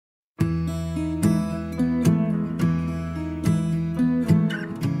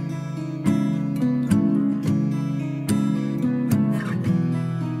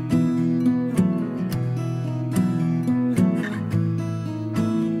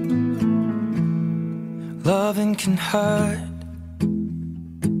Loving can hurt.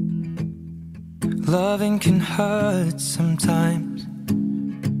 Loving can hurt sometimes,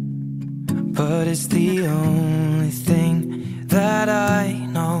 but it's the only thing that I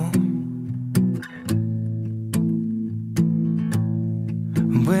know.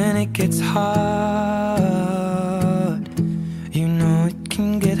 When it gets hard, you know it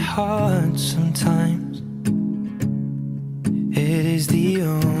can get hard sometimes. It is the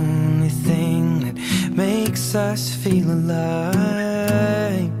only thing that makes us feel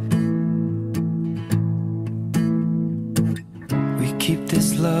alive. We keep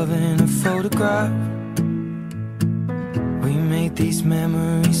this love in a photograph. We made these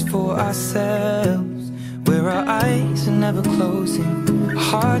memories for ourselves, where our eyes are never closing, our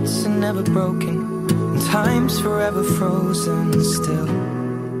hearts are never broken, and time's forever frozen still.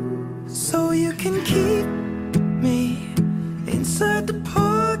 So you can keep me inside the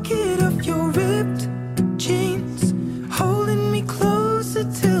pocket of your ripped jeans, holding me closer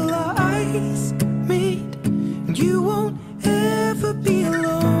till our eyes meet, and you won't ever be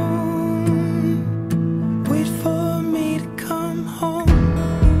alone. Wait for me to come home.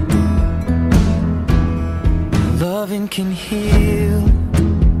 Loving can heal.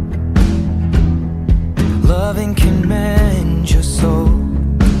 Loving can mend your soul,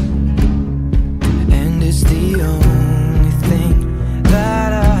 and it's the only thing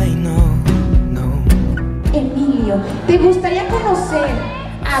that I know. Emilio, ¿te gustaría conocer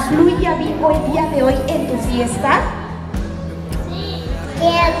a Blue y a Bimbo el día de hoy en tu fiesta? Sí.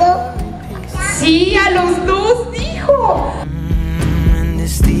 ¿Qué hago? Sí, a los dos, hijo. And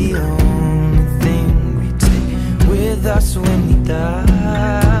it's the only thing we take with us when we die.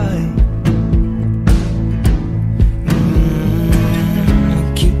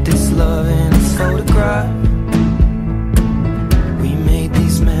 Keep this love in a photograph. We made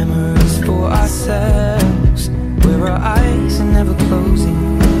these memories for ourselves, where our eyes are never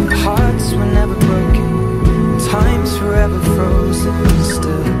closing, our hearts were never broken, time's forever frozen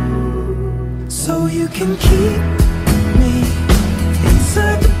still. So you can keep me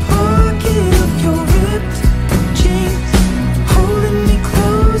inside the pocket of your ripped jeans, holding me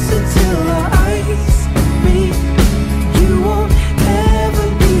closer till our eyes meet. You won't ever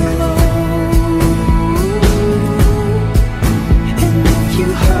be alone. And if you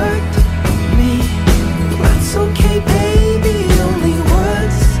hurt me, that's okay, baby. Only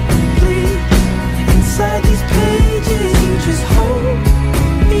words bleed inside these pages. You just hold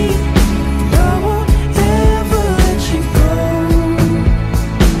me. I won't ever let you go.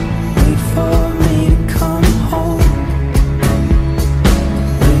 Wait for me to come home.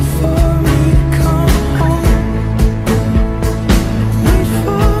 Wait for me to come home. Wait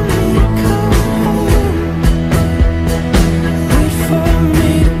for me to come home. Wait for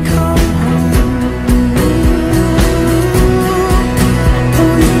me to come home.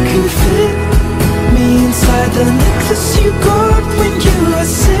 Oh, you can fit me inside the necklace you got when you were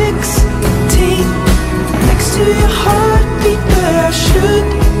 16, next to your heartbeat where I should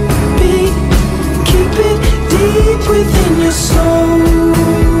be. Keep it deep within your soul.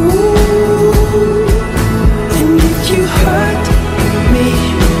 And if you hurt me,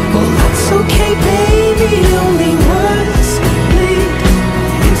 well, that's okay, baby. Only words bleed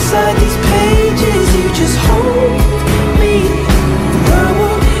inside these pages. You just hold me. I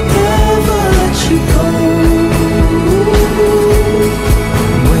won't ever let you go.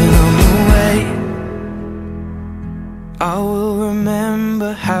 When I'm away, I will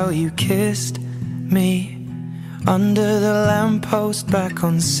remember how you kissed me under the lamppost back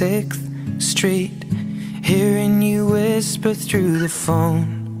on 6th Street, hearing you whisper through the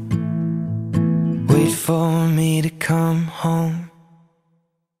phone. Wait for me to come home.